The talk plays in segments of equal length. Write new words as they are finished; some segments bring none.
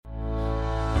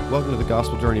Welcome to the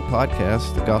Gospel Journey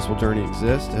podcast. The Gospel Journey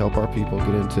exists to help our people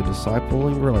get into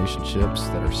discipling relationships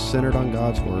that are centered on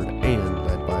God's Word and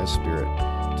led by His Spirit.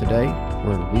 Today,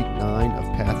 we're in week 9 of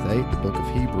Path 8, the book of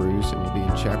Hebrews, and we'll be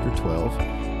in chapter 12.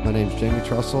 My name's Jamie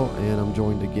Trussell, and I'm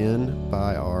joined again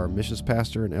by our missions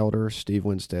pastor and elder, Steve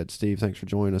Winstead. Steve, thanks for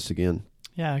joining us again.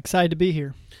 Yeah, excited to be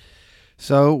here.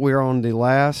 So we're on the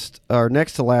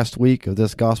next to last week of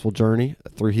this gospel journey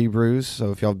through Hebrews.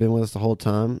 So if y'all have been with us the whole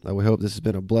time, we hope this has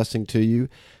been a blessing to you.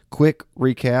 Quick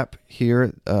recap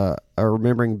here. A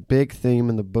remembering big theme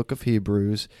in the book of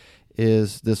Hebrews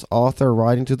is this author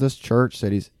writing to this church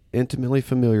that he's intimately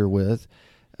familiar with,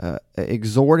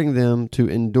 exhorting them to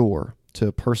endure,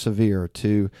 to persevere,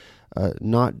 to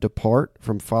not depart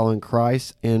from following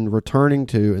Christ and returning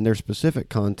to, in their specific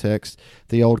context,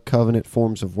 the old covenant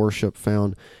forms of worship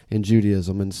found in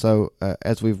Judaism. And so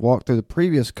as we've walked through the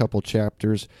previous couple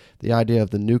chapters, the idea of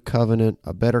the new covenant,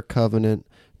 a better covenant,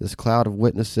 this cloud of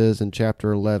witnesses in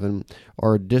chapter 11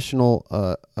 are additional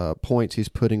points he's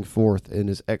putting forth in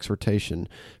his exhortation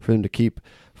for them to keep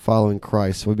following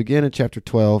Christ. So we begin in chapter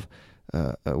 12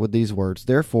 with these words,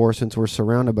 "Therefore, since we're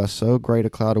surrounded by so great a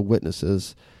cloud of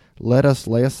witnesses, let us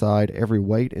lay aside every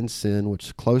weight and sin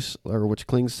which clings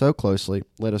so closely.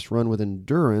 Let us run with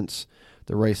endurance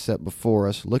the race set before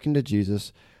us, looking to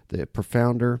Jesus, the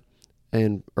founder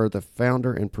and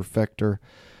perfecter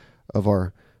of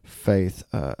our faith."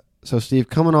 So, Steve,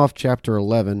 coming off chapter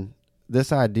 11,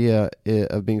 this idea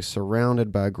of being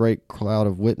surrounded by a great cloud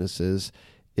of witnesses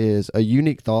is a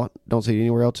unique thought. Don't see it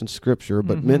anywhere else in Scripture,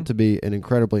 but meant to be an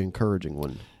incredibly encouraging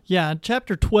one. Yeah, in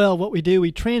chapter 12, what we do,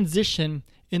 we transition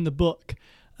in the book.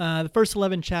 The first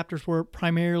 11 chapters were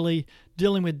primarily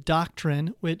dealing with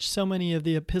doctrine, which so many of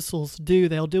the epistles do.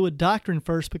 They'll deal with doctrine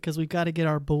first because we've got to get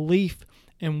our belief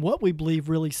and what we believe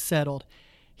really settled.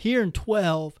 Here in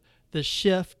 12, the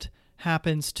shift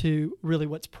happens to really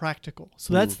what's practical.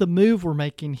 So that's the move we're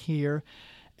making here.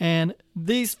 And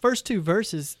these first two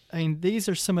verses, these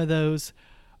are some of those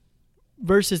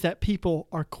verses that people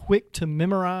are quick to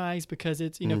memorize because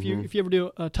it's, if you ever do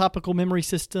a topical memory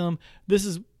system, this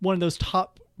is one of those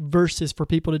top verses for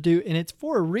people to do. And it's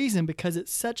for a reason, because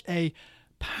it's such a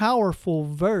powerful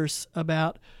verse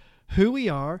about who we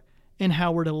are and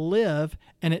how we're to live.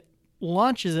 And it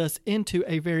launches us into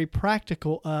a very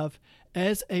practical of,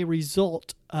 as a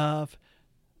result of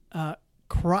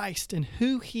Christ and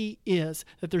who He is,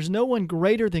 that there's no one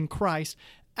greater than Christ.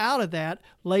 Out of that,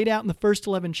 laid out in the first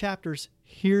 11 chapters,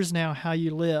 here's now how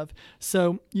you live.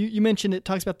 So you mentioned it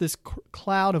talks about this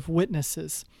cloud of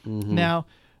witnesses. Now,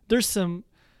 there's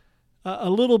a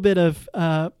little bit of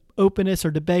openness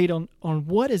or debate on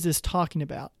what is this talking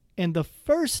about. And the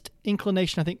first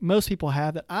inclination I think most people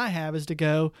have, that I have, is to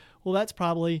go, well, that's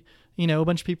probably a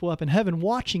bunch of people up in heaven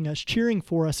watching us, cheering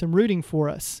for us, and rooting for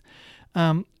us.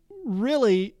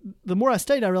 Really, the more I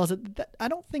studied, I realized that I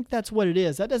don't think that's what it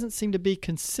is. That doesn't seem to be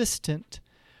consistent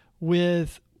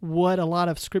with what a lot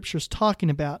of Scripture is talking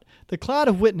about. The cloud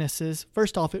of witnesses,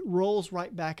 first off, it rolls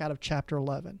right back out of chapter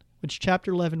 11, which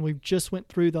chapter 11, we've just went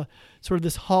through the sort of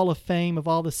this hall of fame of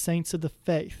all the saints of the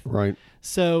faith. Right.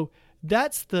 So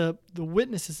that's the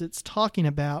witnesses it's talking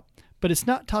about, but it's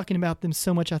not talking about them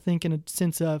so much, I think, in a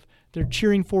sense of they're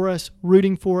cheering for us,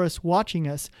 rooting for us, watching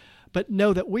us. But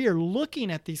know that we are looking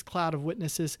at these cloud of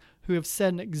witnesses who have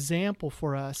set an example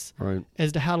for us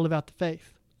as to how to live out the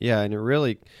faith. Yeah, and it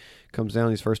really comes down to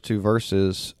these first two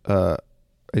verses, as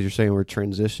you're saying, we're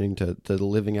transitioning to the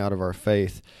living out of our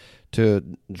faith,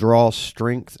 to draw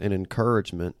strength and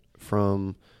encouragement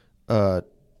from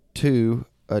two,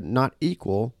 not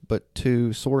equal, but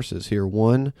two sources here.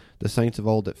 One, the saints of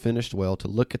old that finished well, to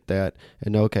look at that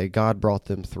and know, okay, God brought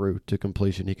them through to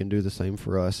completion. He can do the same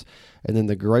for us. And then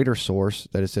the greater source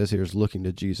that it says here is looking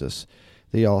to Jesus,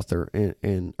 the author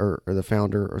or the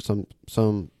founder, or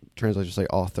some translations say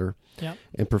author,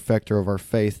 and perfecter of our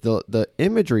faith. The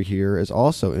imagery here is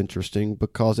also interesting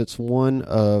because it's one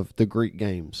of the Greek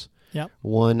games,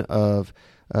 one of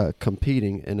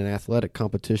competing in an athletic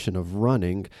competition of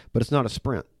running, but it's not a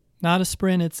sprint. Not a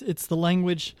sprint. It's the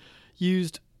language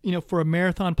used, for a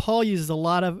marathon. Paul uses a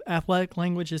lot of athletic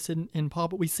languages in Paul,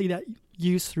 but we see that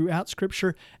used throughout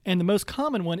Scripture. And the most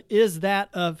common one is that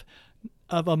of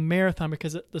a marathon,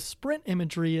 because the sprint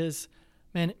imagery is,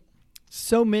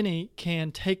 so many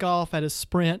can take off at a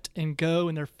sprint and go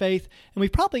in their faith. And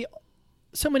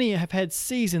so many have had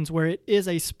seasons where it is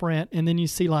a sprint, and then you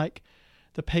see like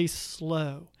the pace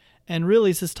slow. And really,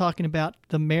 this is talking about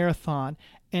the marathon.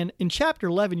 And in chapter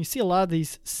 11, you see a lot of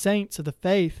these saints of the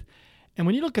faith. And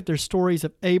when you look at their stories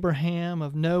of Abraham,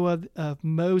 of Noah, of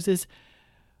Moses,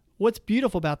 what's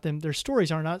beautiful about them, their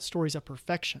stories are not stories of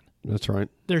perfection. That's right.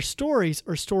 Their stories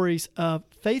are stories of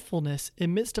faithfulness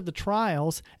in midst of the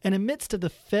trials and in midst of the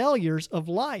failures of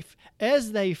life.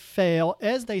 As they fail,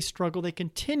 as they struggle, they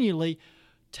continually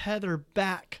tether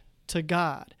back to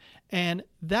God. And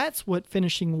that's what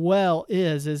finishing well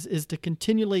is to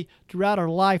continually throughout our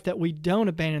life that we don't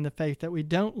abandon the faith, that we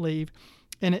don't leave.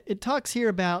 And it talks here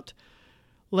about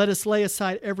let us lay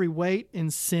aside every weight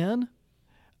and sin.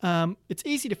 It's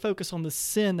easy to focus on the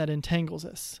sin that entangles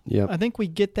us. Yep. I think we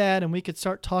get that, and we could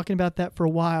start talking about that for a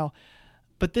while.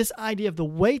 But this idea of the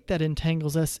weight that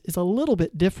entangles us is a little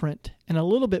bit different and a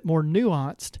little bit more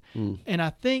nuanced. And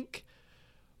I think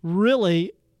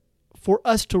really for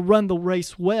us to run the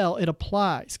race well, it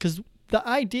applies. Because the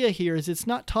idea here is it's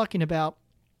not talking about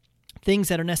things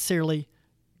that are necessarily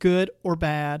good or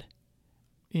bad,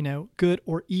 good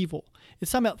or evil.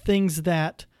 It's talking about things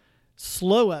that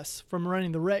slow us from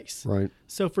running the race. Right.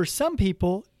 So for some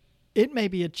people, it may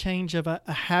be a change of a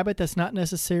habit that's not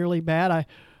necessarily bad. I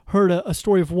heard a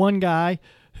story of one guy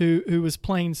who was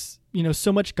playing,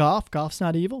 so much golf. Golf's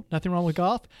not evil. Nothing wrong with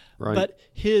golf. Right. But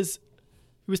he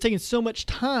was taking so much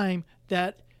time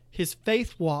that his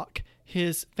faith walk,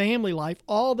 his family life,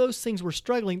 all those things were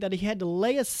struggling that he had to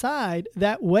lay aside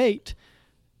that weight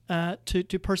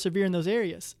to persevere in those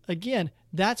areas. Again,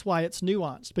 that's why it's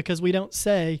nuanced, because we don't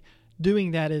say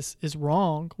doing that is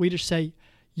wrong. We just say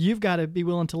you've got to be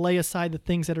willing to lay aside the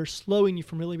things that are slowing you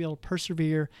from really being able to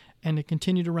persevere and to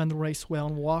continue to run the race well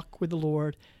and walk with the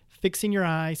Lord, fixing your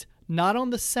eyes not on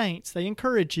the saints. They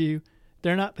encourage you.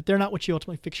 They're not what you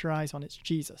ultimately fix your eyes on. It's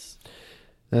Jesus.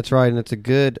 That's right, and it's a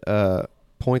good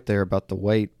point there about the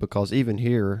weight, because even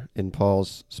here in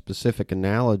Paul's specific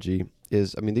analogy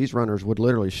is, these runners would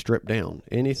literally strip down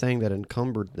anything that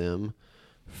encumbered them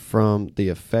from the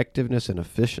effectiveness and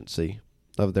efficiency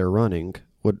of their running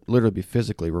would literally be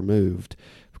physically removed,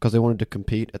 because they wanted to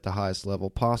compete at the highest level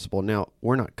possible. Now,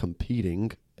 we're not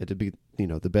competing to be,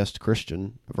 the best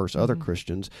Christian versus other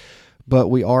Christians, but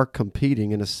we are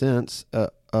competing in a sense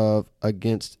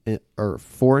against or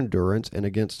for endurance and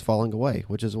against falling away,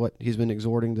 which is what he's been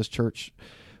exhorting this church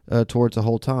towards the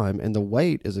whole time. And the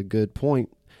weight is a good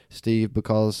point, Steve,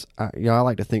 because I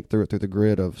like to think through it through the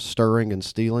grid of stirring and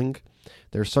stealing.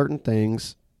 There are certain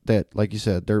things that, like you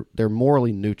said, they're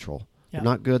morally neutral. Yeah.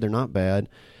 They're not good, they're not bad,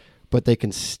 but they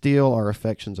can steal our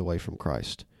affections away from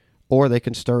Christ, or they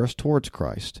can stir us towards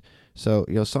Christ. So,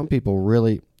 some people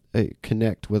really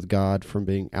connect with God from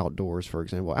being outdoors, for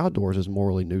example. Outdoors is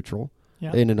morally neutral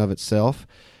in and of itself,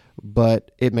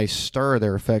 but it may stir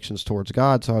their affections towards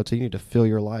God, so I would say you need to fill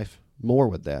your life more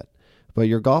with that. But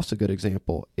your golf's a good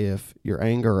example. If your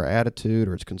anger or attitude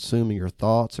or it's consuming your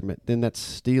thoughts, then that's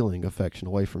stealing affection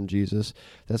away from Jesus.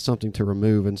 That's something to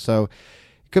remove. And so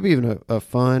it could be even a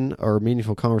fun or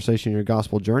meaningful conversation in your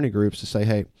gospel journey groups to say,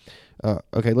 hey,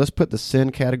 okay, let's put the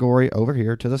sin category over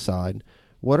here to the side.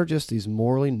 What are just these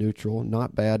morally neutral,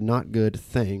 not bad, not good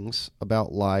things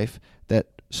about life that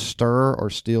stir or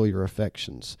steal your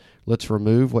affections? Let's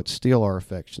remove what steal our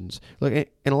affections. Look, and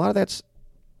a lot of that's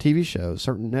TV shows,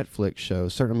 certain Netflix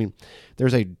shows,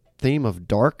 there's a theme of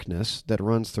darkness that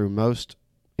runs through most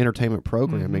entertainment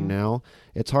programming now.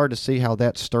 It's hard to see how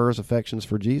that stirs affections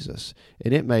for Jesus,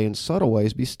 and it may in subtle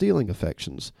ways be stealing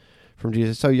affections from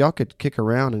Jesus. So y'all could kick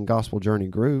around in gospel journey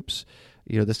groups,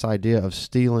 this idea of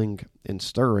stealing and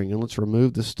stirring, and let's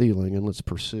remove the stealing and let's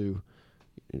pursue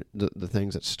the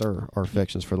things that stir our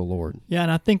affections for the Lord. Yeah,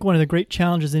 and I think one of the great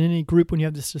challenges in any group when you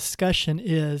have this discussion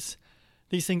is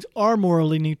these things are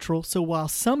morally neutral. So while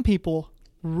some people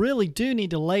really do need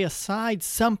to lay aside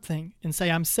something and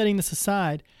say, I'm setting this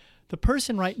aside, the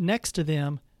person right next to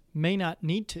them may not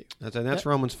need to. That's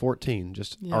Romans 14.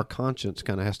 Our conscience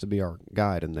kind of has to be our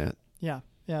guide in that. Yeah.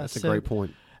 That's a great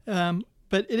point.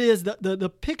 But it is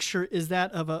the picture is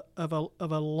that of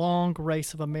a long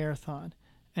race, of a marathon.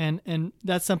 And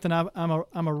that's something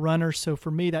I'm a runner. So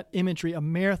for me, that imagery, a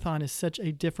marathon is such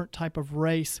a different type of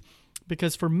race,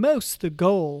 because for most, the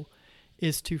goal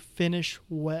is to finish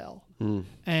well.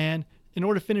 And in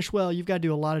order to finish well, you've got to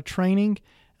do a lot of training.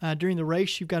 During the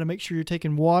race, you've got to make sure you're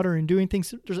taking water and doing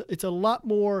things. It's a lot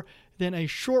more than a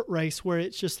short race where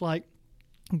it's just like,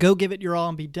 go give it your all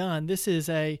and be done. This is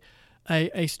a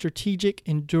strategic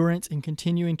endurance and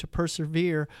continuing to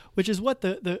persevere, which is what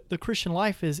the Christian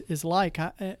life is like.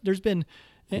 There's been,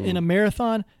 in a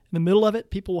marathon, in the middle of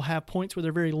it, people will have points where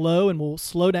they're very low and will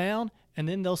slow down, and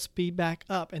then they'll speed back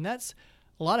up. And that's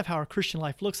a lot of how our Christian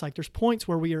life looks like. There's points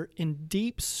where we are in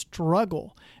deep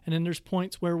struggle, and then there's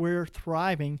points where we're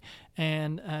thriving,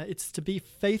 and it's to be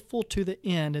faithful to the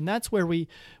end. And that's where we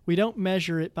don't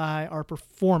measure it by our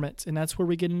performance, and that's where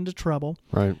we get into trouble.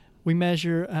 Right. we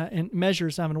measure, and measure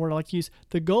is not even a word I like to use.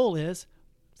 The goal is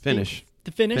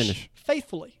to finish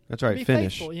faithfully. That's right, to be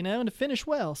finish. faithful, and to finish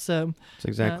well. So That's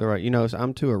exactly right.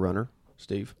 I'm too a runner,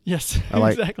 Steve. yes,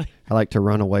 exactly. I like to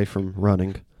run away from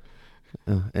running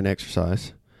and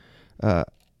exercise. And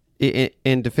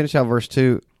to finish out verse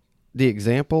 2, the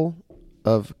example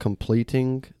of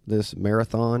completing this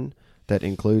marathon that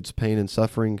includes pain and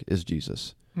suffering is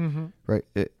Jesus, right?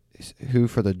 Who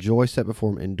for the joy set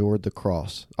before him endured the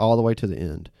cross all the way to the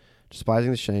end,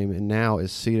 despising the shame, and now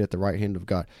is seated at the right hand of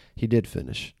God. He did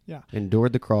finish. Yeah.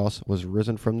 Endured the cross, was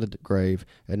risen from the grave,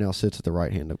 and now sits at the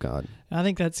right hand of God. And I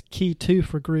think that's key, too,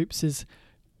 for groups is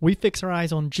we fix our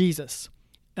eyes on Jesus.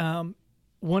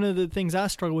 One of the things I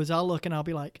struggle with is I'll look and I'll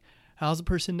be like, how's the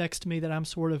person next to me that I'm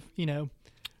sort of, in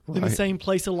the same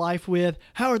place of life with?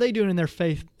 How are they doing in their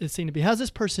faith? It seems to be. How's this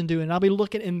person doing? And I'll be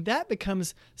looking, and that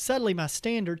becomes subtly my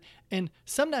standard. And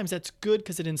sometimes that's good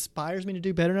because it inspires me to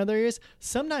do better in other areas.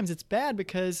 Sometimes it's bad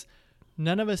because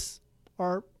none of us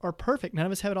are perfect. None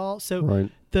of us have it all. So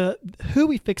who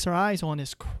we fix our eyes on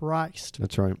is Christ.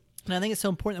 That's right. And I think it's so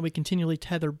important that we continually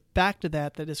tether back to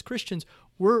that as Christians,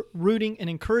 we're rooting and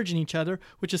encouraging each other,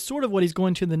 which is sort of what he's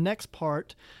going to in the next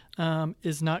part,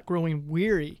 is not growing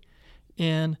weary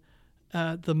in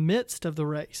the midst of the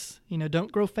race.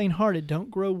 Don't grow faint-hearted. Don't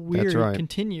grow weary. That's right.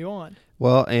 Continue on.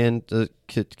 Well, and to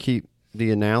keep the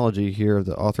analogy here of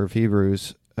the author of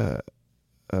Hebrews,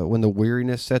 when the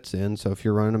weariness sets in, so if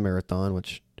you're running a marathon,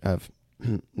 which I've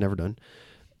never done,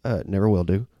 never will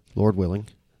do, Lord willing,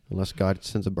 unless God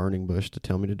sends a burning bush to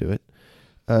tell me to do it,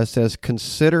 it says,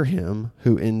 consider him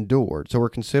who endured. So we're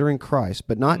considering Christ,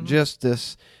 but not just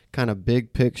this kind of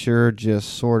big picture, just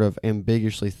sort of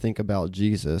ambiguously think about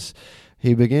Jesus.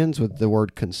 He begins with the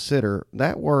word consider.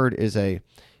 That word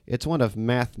it's one of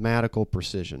mathematical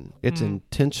precision. It's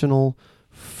intentional,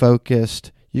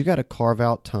 focused. You got to carve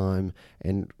out time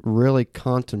and really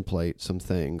contemplate some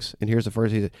things. And here's the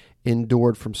first: he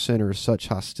endured from sinners such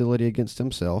hostility against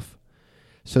himself,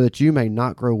 so that you may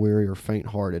not grow weary or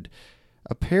faint-hearted.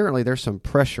 Apparently, there's some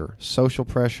pressure, social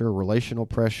pressure, relational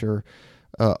pressure,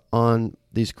 on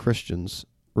these Christians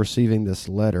receiving this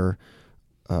letter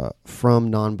from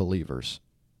non-believers.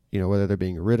 Whether they're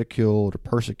being ridiculed or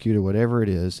persecuted, whatever it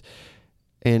is.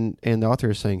 And the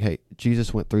author is saying, hey,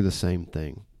 Jesus went through the same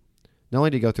thing. Not only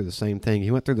did he go through the same thing,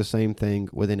 he went through the same thing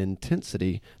with an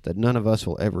intensity that none of us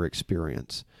will ever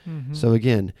experience. So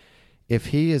again, if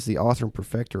he is the author and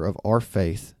perfecter of our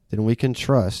faith, then we can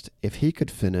trust if he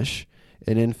could finish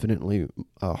in infinitely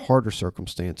harder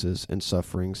circumstances and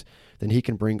sufferings, then he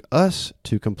can bring us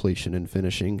to completion and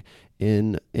finishing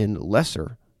in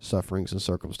lesser sufferings and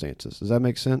circumstances. Does that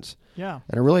make sense? Yeah.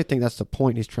 And I really think that's the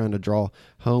point he's trying to draw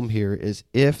home here is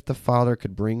if the Father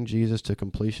could bring Jesus to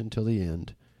completion till the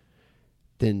end,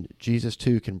 then Jesus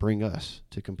too can bring us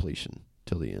to completion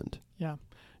till the end. Yeah.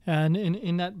 And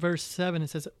in that verse 7, it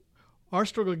says, our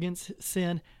struggle against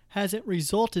sin hasn't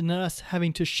resulted in us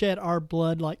having to shed our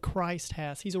blood like Christ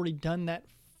has. He's already done that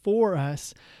for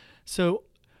us. So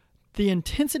the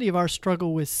intensity of our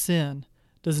struggle with sin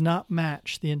does not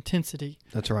match the intensity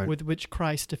with which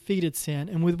Christ defeated sin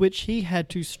and with which he had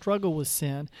to struggle with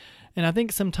sin. And I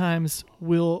think sometimes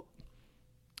we'll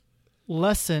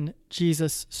lessen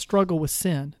Jesus' struggle with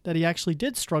sin, that he actually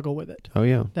did struggle with it. Oh,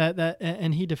 yeah.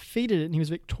 And he defeated it, and he was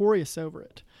victorious over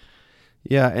it.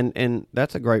 Yeah, and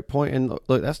that's a great point. And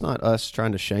look, that's not us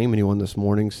trying to shame anyone this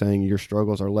morning, saying your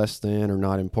struggles are less than or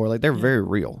not important. Like, they're very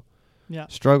real. Yeah.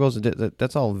 Struggles,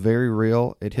 that's all very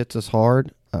real. It hits us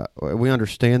hard. We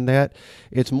understand that.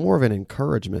 It's more of an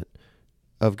encouragement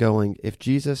of going, if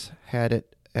Jesus had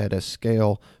it at a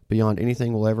scale beyond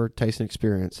anything we'll ever taste and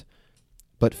experience,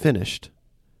 but finished,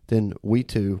 then we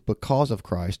too, because of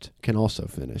Christ, can also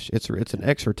finish. It's an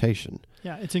exhortation.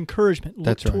 Yeah, it's encouragement.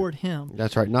 Look toward him.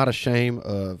 That's right. Not a shame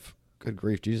of, good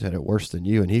grief, Jesus had it worse than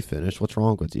you and he finished. What's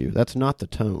wrong with you? That's not the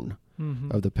tone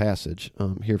of the passage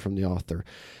here from the author.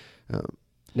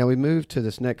 Now we move to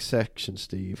this next section,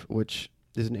 Steve, which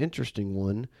is an interesting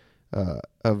one,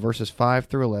 of verses 5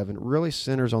 through 11. It really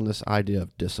centers on this idea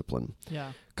of discipline. Yeah.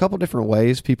 A couple different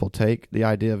ways people take the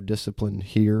idea of discipline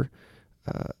here.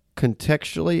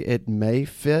 Contextually, it may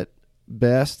fit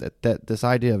best that this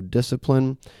idea of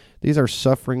discipline, these are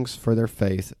sufferings for their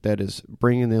faith that is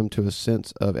bringing them to a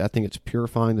sense of, I think it's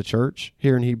purifying the church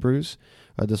here in Hebrews,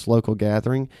 this local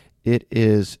gathering. It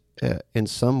is in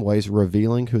some ways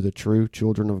revealing who the true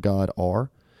children of God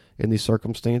are in these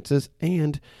circumstances.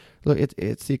 And look,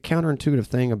 it's the counterintuitive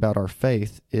thing about our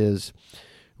faith is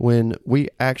when we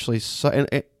actually,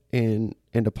 and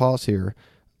to pause here,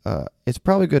 it's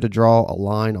probably good to draw a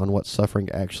line on what suffering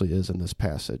actually is in this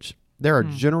passage. There are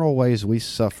general ways we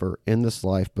suffer in this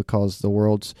life because the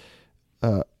world's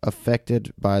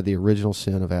affected by the original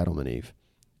sin of Adam and Eve.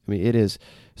 I mean, it is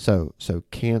so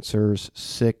cancers,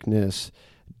 sickness,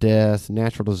 death,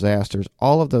 natural disasters,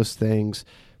 all of those things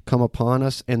come upon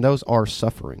us, and those are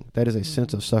suffering. That is a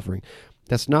sense of suffering.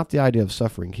 That's not the idea of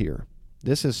suffering here.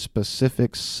 This is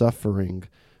specific suffering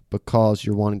because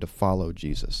you're wanting to follow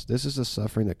Jesus. This is a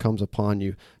suffering that comes upon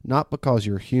you, not because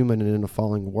you're human and in a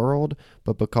falling world,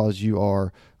 but because you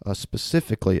are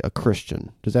specifically a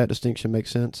Christian. Does that distinction make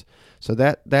sense? So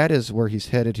that is where he's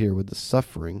headed here with the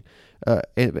suffering.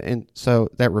 And so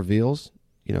that reveals,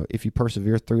 if you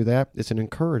persevere through that, it's an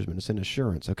encouragement. It's an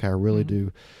assurance. Okay, I really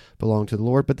do belong to the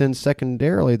Lord. But then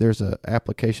secondarily, there's an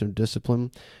application of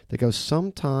discipline that goes,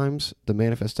 sometimes the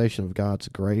manifestation of God's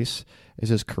grace is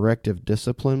his corrective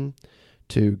discipline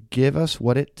to give us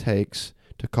what it takes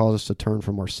to cause us to turn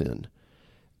from our sin.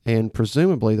 And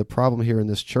presumably the problem here in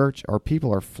this church are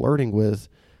people are flirting with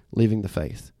leaving the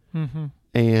faith. Mm-hmm.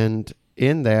 And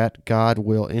in that, God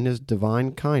will, in his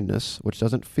divine kindness, which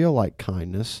doesn't feel like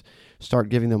kindness, start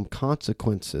giving them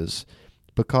consequences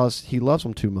because he loves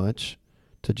them too much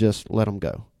to just let them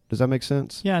go. Does that make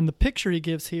sense? Yeah, and the picture he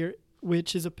gives here,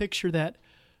 which is a picture that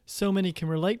so many can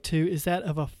relate to, is that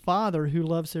of a father who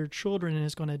loves their children and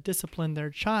is going to discipline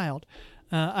their child.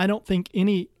 I don't think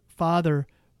any father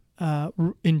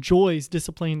enjoys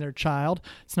disciplining their child.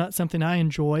 It's not something I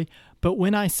enjoy. But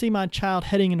when I see my child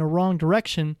heading in the wrong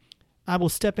direction, I will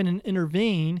step in and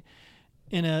intervene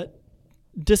in a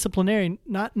disciplinary,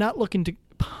 not looking to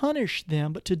punish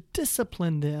them, but to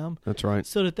discipline them. That's right.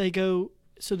 So that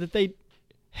they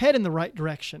head in the right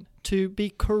direction, to be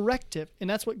corrective. And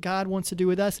that's what God wants to do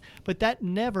with us. But that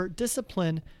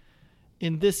discipline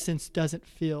in this sense doesn't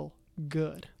feel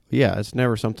good. Yeah, it's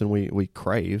never something we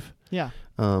crave. Yeah.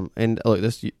 And look,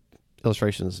 this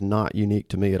illustration is not unique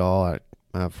to me at all.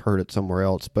 I've heard it somewhere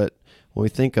else. But when we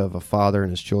think of a father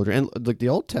and his children, and look, the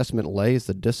Old Testament lays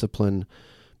the discipline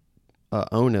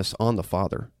onus on the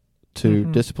father to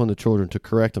discipline the children, to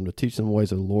correct them, to teach them the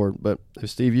ways of the Lord. But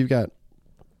Steve, you've got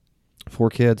 4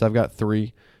 kids. I've got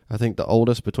 3. I think the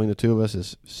oldest between the two of us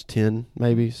is 10,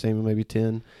 maybe. Same, maybe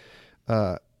 10.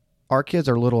 Our kids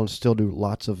are little and still do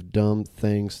lots of dumb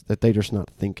things that they're just not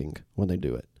thinking when they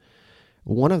do it.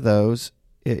 One of those,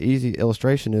 easy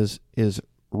illustration, is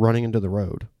running into the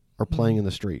road or playing in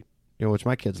the street, which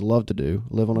my kids love to do,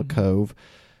 live on a cove.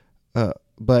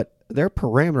 But there are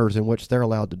parameters in which they're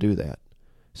allowed to do that.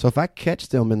 So if I catch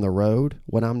them in the road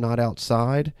when I'm not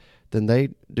outside, then they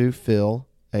do feel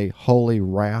a holy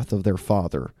wrath of their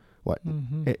father. What?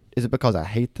 Is it because I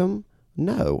hate them?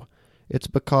 No. It's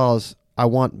because I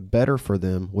want better for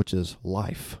them, which is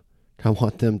life. I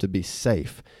want them to be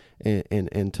safe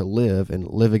and to live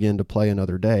again to play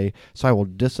another day. So I will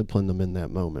discipline them in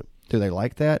that moment. Do they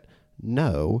like that?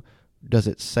 No. Does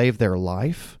it save their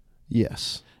life?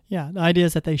 Yes. Yeah, the idea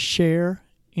is that they share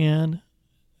in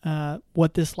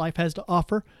what this life has to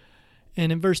offer.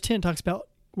 And in verse 10 it talks about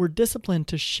we're disciplined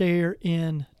to share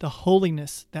in the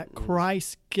holiness that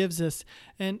Christ gives us.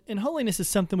 And holiness is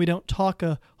something we don't talk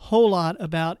a whole lot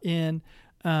about in,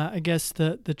 I guess,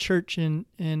 the church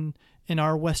in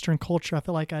our Western culture. I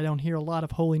feel like I don't hear a lot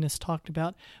of holiness talked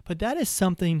about. But that is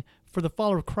something for the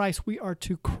follower of Christ. We are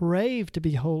to crave to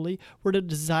be holy. We're to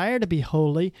desire to be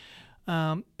holy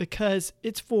because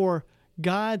it's for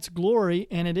God's glory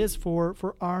and it is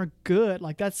for our good.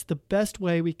 Like that's the best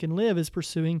way we can live, is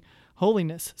pursuing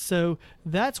holiness. So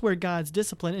that's where God's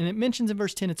discipline, and it mentions in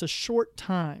verse 10, it's a short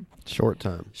time. Short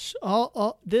time.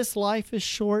 All this life is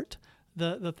short.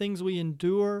 The things we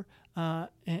endure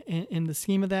in the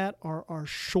scheme of that are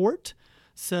short.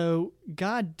 So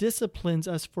God disciplines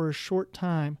us for a short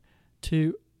time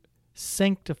to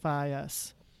sanctify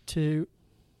us, to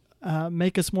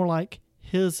make us more like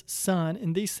his son,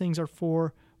 and these things are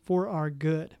for our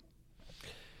good.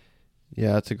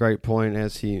 Yeah, that's a great point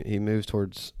as he moves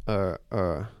towards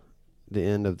the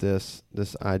end of this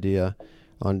idea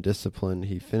on discipline.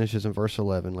 He finishes in verse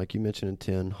 11, like you mentioned in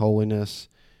 10, holiness.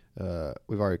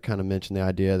 We've already kind of mentioned the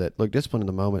idea that, look, discipline in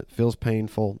the moment feels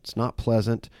painful. It's not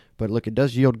pleasant, but look, it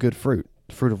does yield good fruit,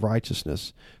 fruit of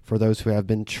righteousness for those who have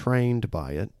been trained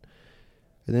by it.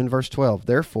 And then verse 12,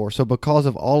 therefore, so because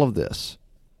of all of this,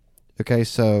 okay,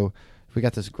 so we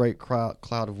got this great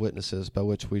cloud of witnesses by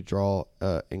which we draw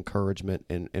encouragement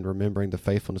and remembering the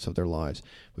faithfulness of their lives.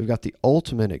 We've got the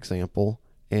ultimate example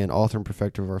and author and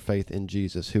perfecter of our faith in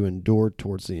Jesus, who endured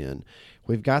towards the end.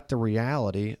 We've got the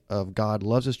reality of God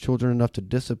loves his children enough to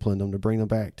discipline them, to bring them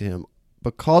back to him.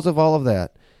 Because of all of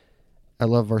that, I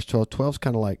love verse 12. 12 is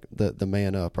kind of like the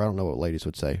man up, or I don't know what ladies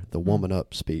would say, the woman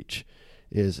up speech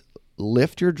is,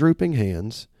 lift your drooping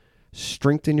hands,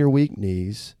 strengthen your weak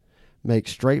knees, make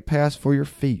straight paths for your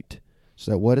feet,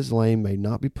 so that what is lame may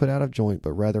not be put out of joint,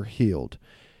 but rather healed.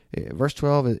 Verse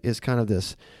 12 is kind of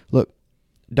this, look,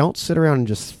 don't sit around and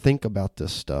just think about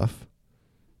this stuff.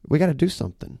 We got to do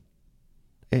something.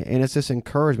 And it's this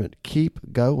encouragement.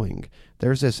 Keep going.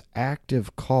 There's this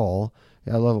active call.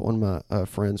 I love what one of my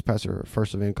friends, Pastor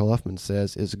First Van Kolufman,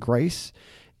 says, is grace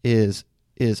is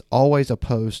always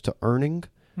opposed to earning,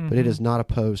 but it is not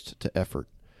opposed to effort.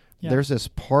 Yeah. There's this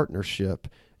partnership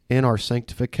in our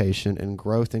sanctification and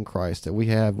growth in Christ that we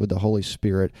have with the Holy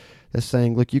Spirit that's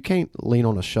saying, look, you can't lean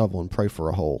on a shovel and pray for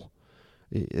a hole.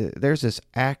 There's this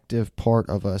active part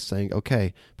of us saying,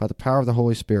 okay, by the power of the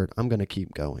Holy Spirit, I'm going to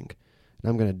keep going. And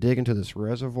I'm going to dig into this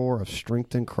reservoir of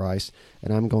strength in Christ,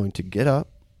 and I'm going to get up.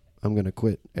 I'm going to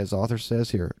quit, as the author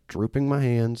says here, drooping my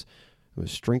hands, with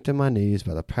strength in my knees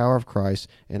by the power of Christ,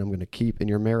 and I'm going to keep, in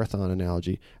your marathon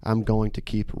analogy, I'm going to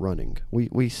keep running.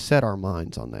 We set our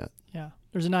minds on that. Yeah.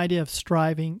 There's an idea of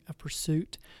striving, of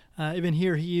pursuit. Even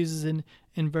here he uses in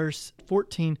verse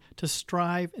 14 to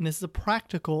strive, and this is a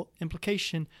practical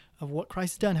implication of what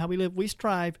Christ has done, how we live. We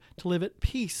strive to live at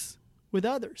peace with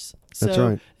others. So that's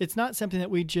right. It's not something that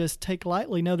we just take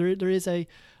lightly. No, there is a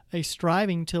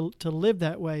striving to live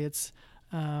that way. It's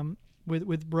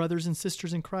with brothers and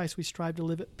sisters in Christ, we strive to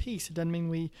live at peace. It doesn't mean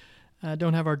we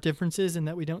don't have our differences and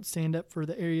that we don't stand up for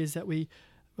the areas that we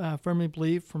firmly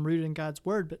believe from rooted in God's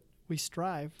Word, but we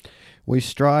strive. We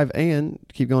strive, and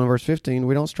keep going to verse 15,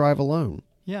 we don't strive alone.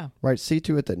 Yeah. Right. See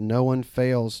to it that no one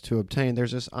fails to obtain.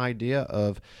 There's this idea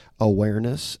of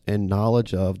awareness and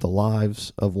knowledge of the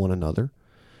lives of one another,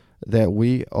 that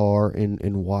we are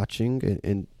in watching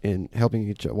and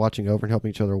helping watching over and helping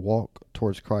each other walk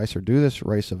towards Christ or do this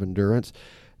race of endurance,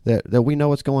 that we know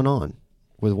what's going on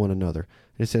with one another.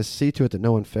 And it says, see to it that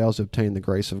no one fails to obtain the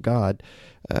grace of God.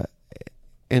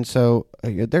 And so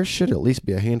there should at least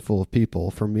be a handful of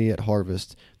people for me at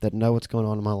Harvest that know what's going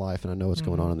on in my life, and I know what's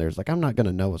going on in theirs. Like, I'm not going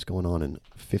to know what's going on in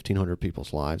 1,500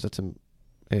 people's lives. That's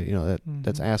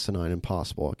that's asinine,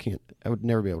 impossible. I would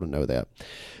never be able to know that.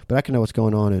 But I can know what's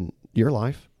going on in your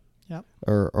life, yep,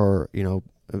 or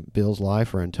Bill's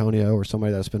life, or Antonio, or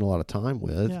somebody that I spend a lot of time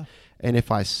with. Yeah. And if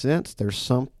I sense there's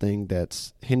something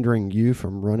that's hindering you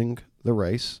from running the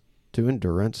race to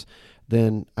endurance,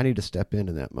 then I need to step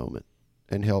in that moment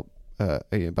and help, by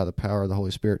the power of the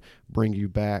Holy Spirit, bring you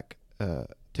back,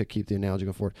 to keep the analogy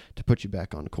going forward, to put you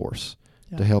back on course,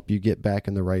 to help you get back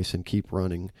in the race and keep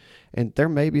running. And there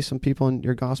may be some people in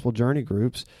your gospel journey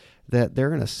groups that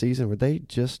they're in a season where they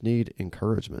just need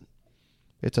encouragement.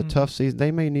 It's a tough season.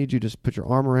 They may need you to just put your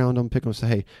arm around them, pick them, and say,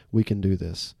 hey, we can do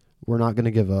this. We're not going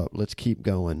to give up. Let's keep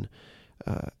going.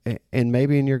 And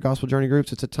maybe in your gospel journey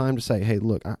groups, it's a time to say, hey,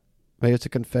 look, maybe it's a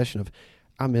confession of,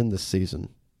 I'm in this season.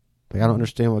 Like, I don't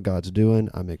understand what God's doing.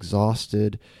 I'm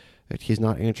exhausted. He's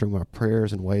not answering my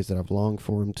prayers in ways that I've longed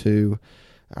for him to.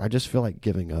 I just feel like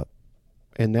giving up.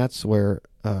 And that's where,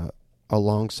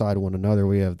 alongside one another,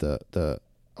 we have the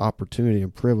opportunity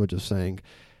and privilege of saying,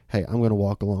 hey, I'm going to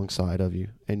walk alongside of you,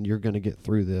 and you're going to get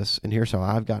through this. And here's how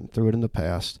I've gotten through it in the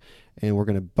past. And we're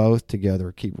going to both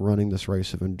together keep running this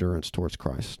race of endurance towards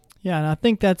Christ. Yeah, and I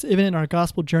think that's even in our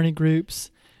gospel journey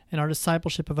groups and our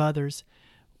discipleship of others.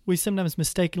 We sometimes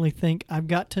mistakenly think I've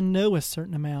got to know a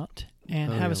certain amount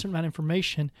and have a certain amount of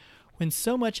information, when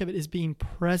so much of it is being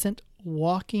present,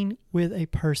 walking with a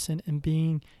person and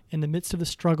being in the midst of the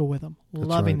struggle with them,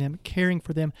 loving them, caring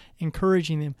for them,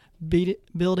 encouraging them,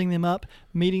 building them up,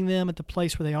 meeting them at the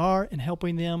place where they are, and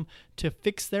helping them to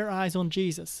fix their eyes on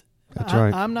Jesus. That's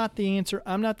right. I'm not the answer.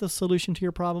 I'm not the solution to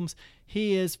your problems.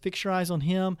 He is. Fix your eyes on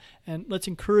him, and let's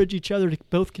encourage each other to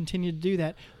both continue to do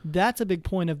that. That's a big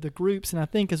point of the groups, and I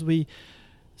think as we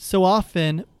so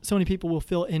many people will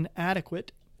feel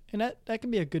inadequate, and that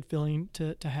can be a good feeling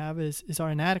to have is our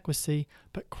inadequacy,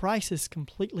 but Christ is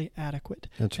completely adequate.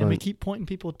 That's and right. we keep pointing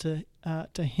people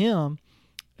to him,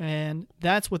 and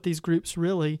that's what these groups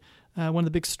really, one of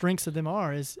the big strengths of them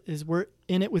is we're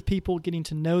in it with people, getting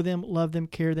to know them, love them,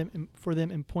 care for them,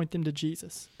 and point them to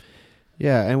Jesus.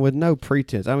 Yeah, and with no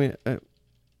pretense. I mean,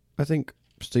 I think,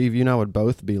 Steve, you and I would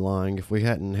both be lying if we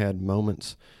hadn't had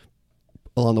moments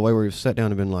along the way where we've sat down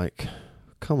and been like,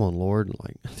 come on, Lord,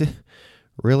 like,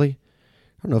 really?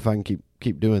 I don't know if I can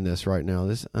keep doing this right now.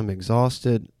 I'm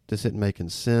exhausted. This isn't making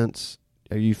sense.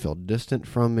 You feel distant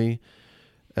from me.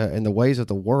 And the ways of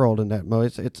the world, and that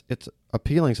it's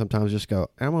appealing sometimes. Just go,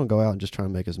 I'm going to go out and just try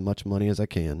and make as much money as I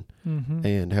can,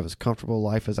 and have as comfortable a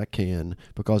life as I can,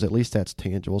 because at least that's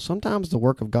tangible. Sometimes the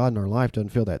work of God in our life doesn't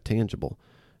feel that tangible.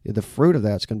 The fruit of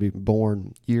that's going to be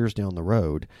born years down the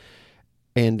road,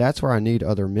 and that's where I need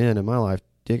other men in my life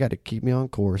to keep me on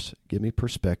course, give me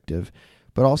perspective,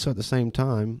 but also at the same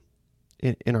time,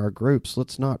 in our groups,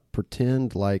 let's not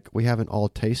pretend like we haven't all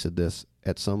tasted this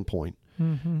at some point.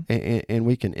 And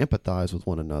we can empathize with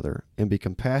one another and be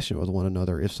compassionate with one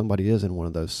another if somebody is in one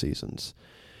of those seasons.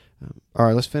 All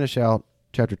right, let's finish out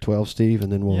chapter 12, Steve,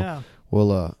 and then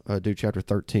we'll do chapter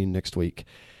 13 next week.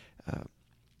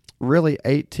 Really,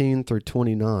 18 through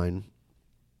 29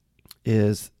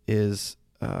 is this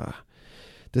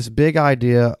big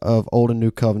idea of Old and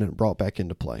New Covenant brought back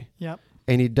into play. Yep.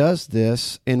 And he does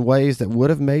this in ways that would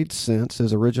have made sense to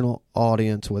his original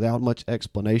audience without much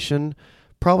explanation.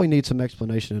 Probably need some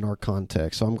explanation in our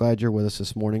context. So I'm glad you're with us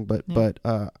this morning. But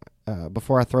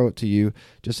before I throw it to you,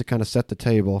 just to kind of set the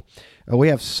table, we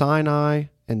have Sinai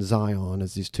and Zion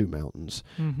as these two mountains.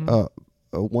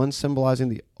 One symbolizing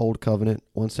the Old Covenant,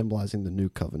 one symbolizing the New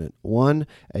Covenant. One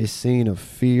a scene of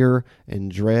fear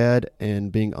and dread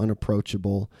and being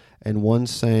unapproachable, and one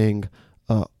saying,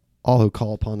 all who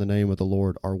call upon the name of the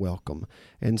Lord are welcome.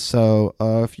 And so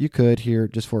if you could here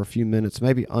just for a few minutes,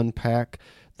 maybe unpack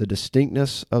the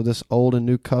distinctness of this Old and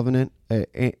New Covenant.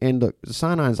 And look,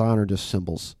 Sinai and Zion are just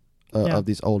symbols of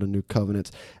these Old and New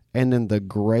Covenants. And then the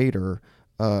greater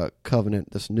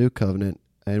covenant, this New Covenant,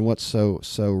 and what's so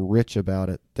rich about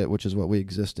it, which is what we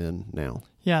exist in now.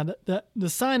 Yeah, the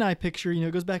Sinai picture,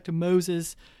 goes back to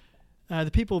Moses.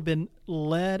 The people have been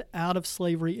led out of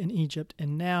slavery in Egypt,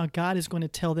 and now God is going to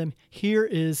tell them, here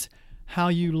is how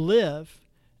you live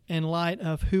in light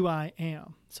of who I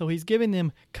am. So he's giving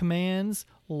them commands,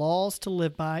 laws to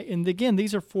live by, and again,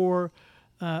 these are for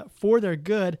their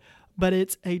good, but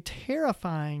it's a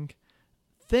terrifying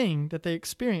thing that they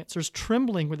experience. There's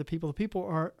trembling with the people. The people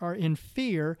are in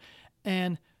fear,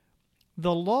 and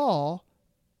the law,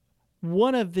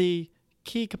 one of the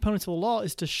key components of the law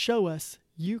is to show us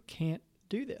you can't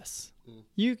do this.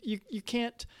 You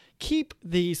can't keep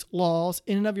these laws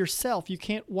in and of yourself. You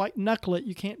can't white knuckle it.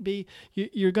 You can't be.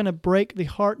 You're going to break the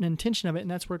heart and intention of it,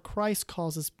 and that's where Christ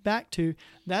calls us back to.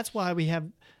 That's why we have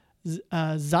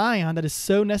Zion that is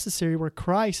so necessary, where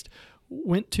Christ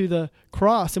went to the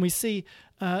cross, and we see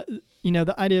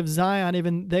the idea of Zion.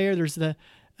 Even there's the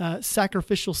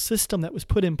sacrificial system that was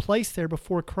put in place there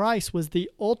before Christ was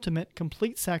the ultimate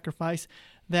complete sacrifice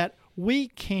that we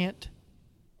can't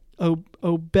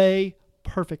obey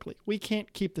perfectly. We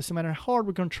can't keep this. No matter how hard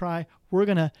we're going to try, we're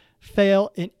going to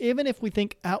fail. And even if we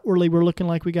think outwardly we're looking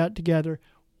like we got it together,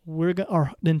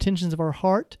 the intentions of our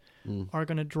heart are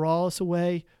going to draw us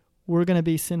away. We're going to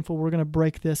be sinful. We're going to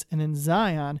break this. And then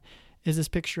Zion is this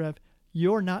picture of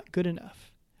you're not good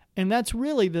enough. And that's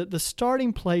really the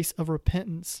starting place of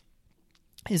repentance,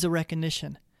 is a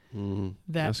recognition that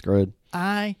that's good.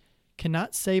 I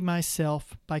cannot save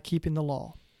myself by keeping the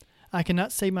law. I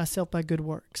cannot save myself by good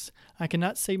works. I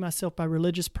cannot save myself by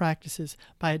religious practices,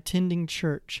 by attending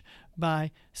church,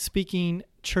 by speaking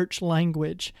church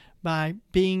language, by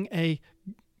being a,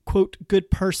 quote, good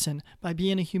person, by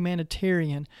being a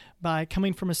humanitarian, by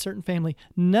coming from a certain family.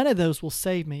 None of those will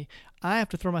save me. I have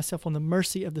to throw myself on the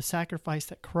mercy of the sacrifice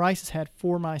that Christ has had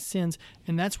for my sins,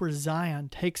 and that's where Zion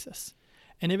takes us.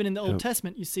 And even in the Old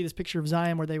Testament, you see this picture of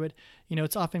Zion where they would,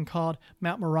 it's often called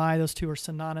Mount Moriah. Those two are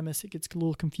synonymous. It gets a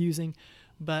little confusing.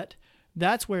 But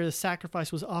that's where the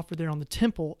sacrifice was offered there on the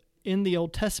temple in the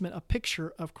Old Testament, a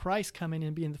picture of Christ coming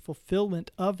and being the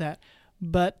fulfillment of that.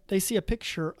 But they see a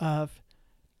picture of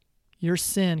your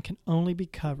sin can only be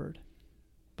covered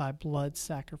by blood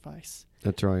sacrifice.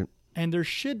 That's right. And there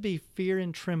should be fear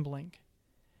and trembling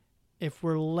if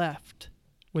we're left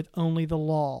with only the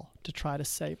law to try to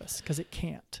save us, because it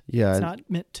can't. Yeah, it's not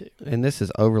meant to. And this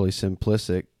is overly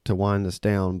simplistic to wind this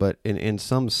down, but in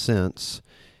some sense,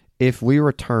 if we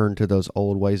return to those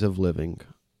old ways of living,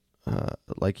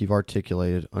 like you've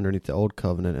articulated underneath the Old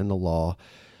Covenant and the law,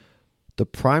 the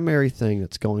primary thing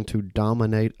that's going to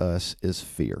dominate us is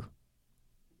fear.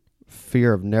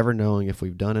 Fear of never knowing if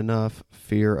we've done enough,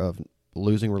 fear of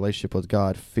losing relationship with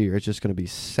God, fear. It's just going to be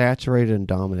saturated and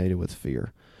dominated with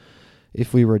fear.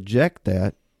 If we reject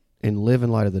that and live in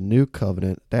light of the New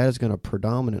Covenant, that is going to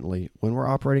predominantly, when we're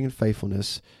operating in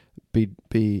faithfulness,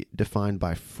 be defined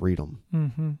by freedom.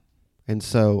 Mm-hmm. And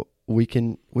so we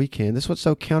can. This is what's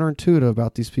so counterintuitive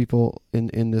about these people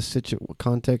in this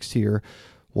context here,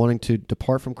 wanting to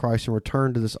depart from Christ and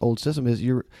return to this old system. Is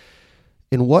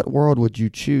in what world would you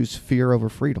choose fear over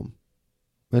freedom?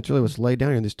 That's really what's laid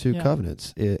down in these two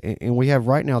covenants. And we have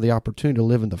right now the opportunity to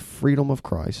live in the freedom of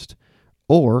Christ,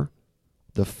 or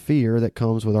the fear that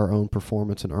comes with our own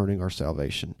performance and earning our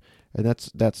salvation. And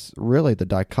that's really the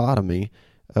dichotomy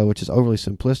which is overly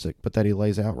simplistic, but that he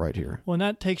lays out right here. Well, and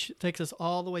that takes us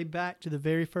all the way back to the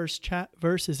very first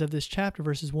verses of this chapter,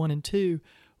 verses 1 and 2,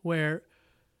 where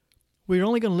we're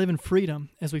only going to live in freedom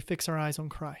as we fix our eyes on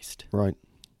Christ. Right.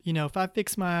 You know, if I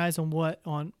fix my eyes on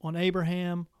on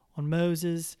Abraham, on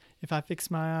Moses, if I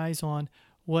fix my eyes on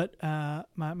what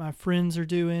my friends are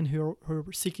doing who are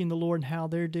seeking the Lord and how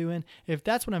they're doing, if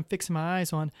that's what I'm fixing my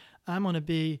eyes on, I'm going to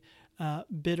be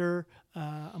bitter.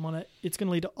 It's going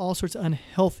to lead to all sorts of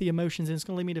unhealthy emotions, and it's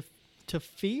going to lead me to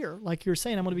fear. Like you're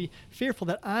saying, I'm going to be fearful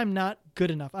that I'm not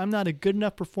good enough. I'm not a good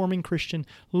enough performing Christian.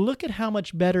 Look at how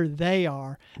much better they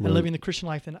are at living the Christian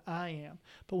life than I am.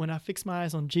 But when I fix my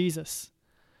eyes on Jesus,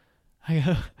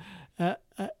 I go,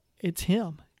 it's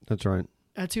Him. That's right.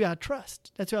 That's who I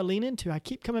trust. That's who I lean into. I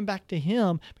keep coming back to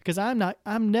Him because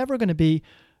I'm never going to be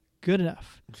good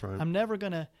enough. That's right. I'm never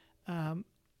going to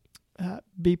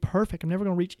be perfect. I'm never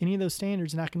going to reach any of those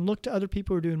standards. And I can look to other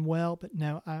people who are doing well, but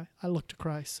no, I look to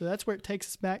Christ. So that's where it takes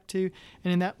us back to.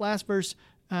 And in that last verse,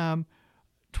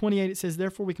 28, it says,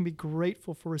 therefore we can be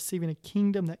grateful for receiving a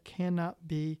kingdom that cannot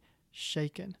be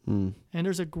shaken. And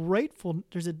there's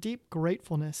a deep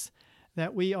gratefulness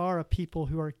that we are a people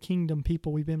who are kingdom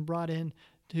people. We've been brought in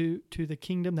to the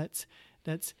kingdom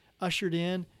that's ushered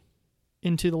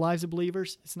into the lives of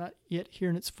believers. It's not yet here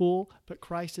in its full, but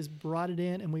Christ has brought it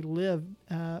in, and we live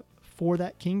for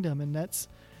that kingdom, and that's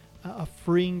a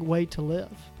freeing way to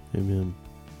live. Amen.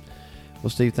 Well,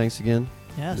 Steve, thanks again.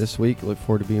 Yes. This week. Look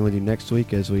forward to being with you next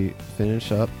week as we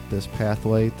finish up this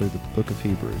pathway through the book of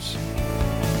Hebrews.